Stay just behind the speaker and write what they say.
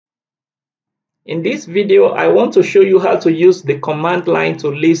In this video, I want to show you how to use the command line to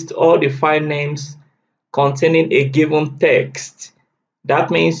list all the file names containing a given text. That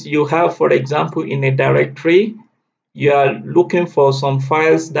means you have, for example, in a directory, you are looking for some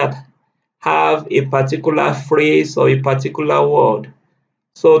files that have a particular phrase or a particular word.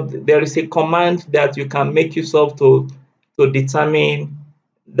 So there is a command that you can make use of to determine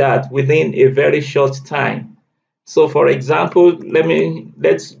that within a very short time. So for example, let me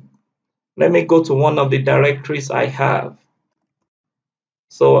go to one of the directories I have.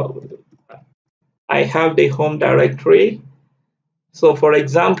 So I have the home directory. So for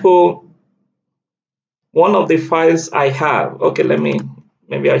example, one of the files I have, okay,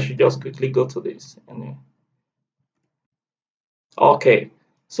 maybe I should just quickly go to this. Okay,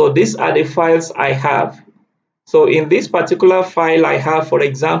 so these are the files I have. So in this particular file I have, for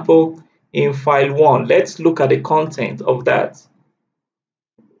example, in file 1, let's look at the content of that.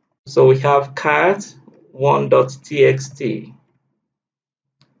 So we have cat1.txt.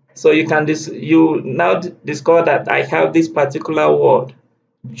 So you now discover that I have this particular word,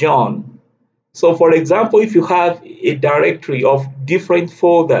 John. So for example, if you have a directory of different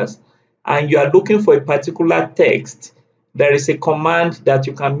folders and you are looking for a particular text, there is a command that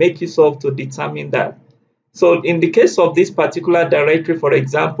you can make use of to determine that. So in the case of this particular directory, for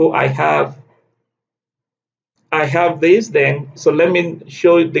example, I have this then. So let me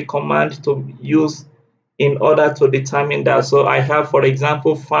show you the command to use in order to determine that. So I have, for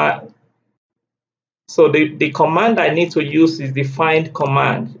example, file. So the command I need to use is the find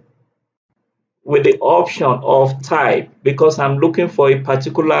command with the option of type because I'm looking for a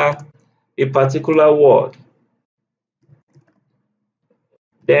particular word.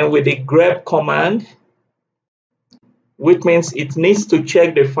 Then with the grep command, which means it needs to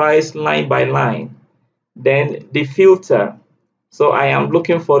check the files line by line. Then the filter. So I am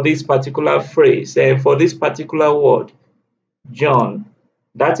looking for this particular phrase, for this particular word, John.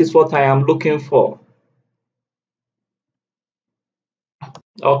 That is what I am looking for.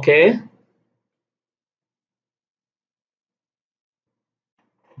 Okay.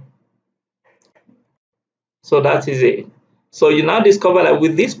 So that is it. So you now discover that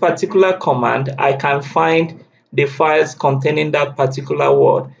with this particular command, I can find the files containing that particular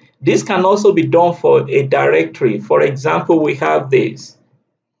word. This can also be done for a directory. For example, we have this.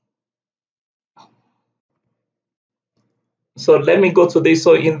 So let me go to this.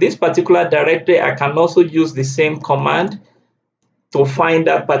 So in this particular directory, I can also use the same command to find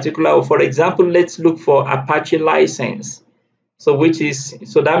that particular. For example, let's look for Apache license. So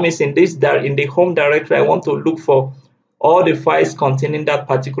that means in the home directory, I want to look for all the files containing that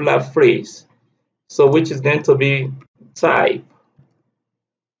particular phrase. So which is going to be type.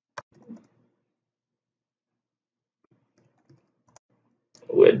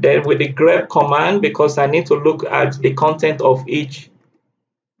 Then with the grep command, because I need to look at the content of each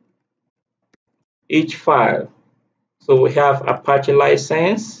file. So we have Apache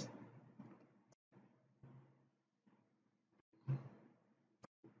license.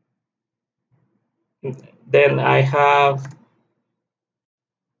 Then I have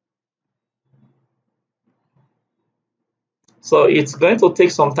so it's going to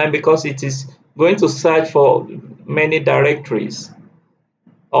take some time because it is going to search for many directories.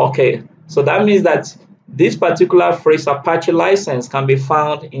 Okay, so that means that this particular phrase Apache license can be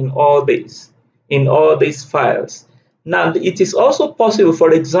found in all these files. Now it is also possible,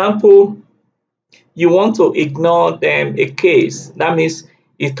 for example, you want to ignore a case. That means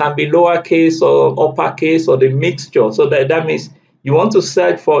it can be lowercase or uppercase or the mixture. So that means you want to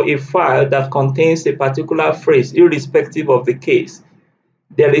search for a file that contains a particular phrase irrespective of the case.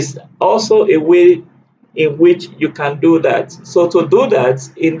 There is also a way in which you can do that. So to do that,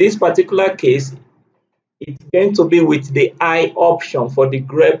 in this particular case, it's going to be with the I option for the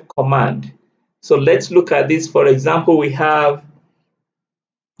grep command. So let's look at this. For example, we have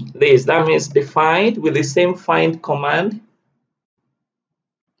this. That means the find with the same find command.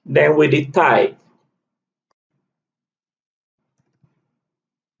 Then with the type.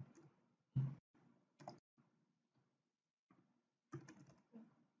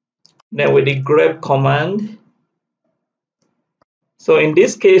 Then with the grep command. So in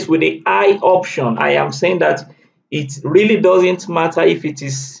this case, with the I option, I am saying that it really doesn't matter if it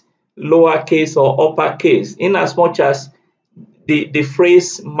is lowercase or uppercase, in as much as the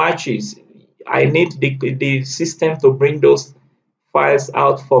phrase matches. I need the system to bring those files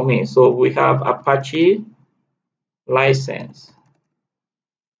out for me. So we have Apache license.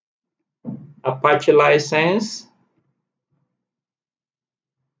 Apache license.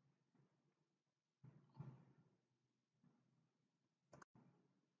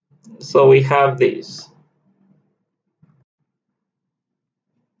 So we have this.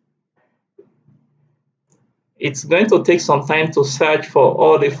 It's going to take some time to search for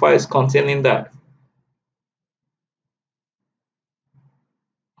all the files containing that.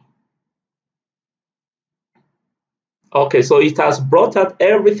 Okay, so it has brought out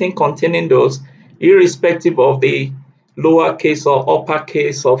everything containing those, irrespective of the lowercase or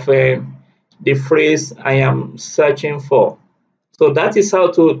uppercase of the phrase I am searching for. So that is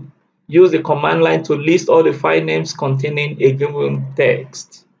how to use the command line to list all the file names containing a given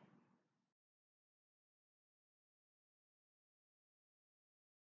text.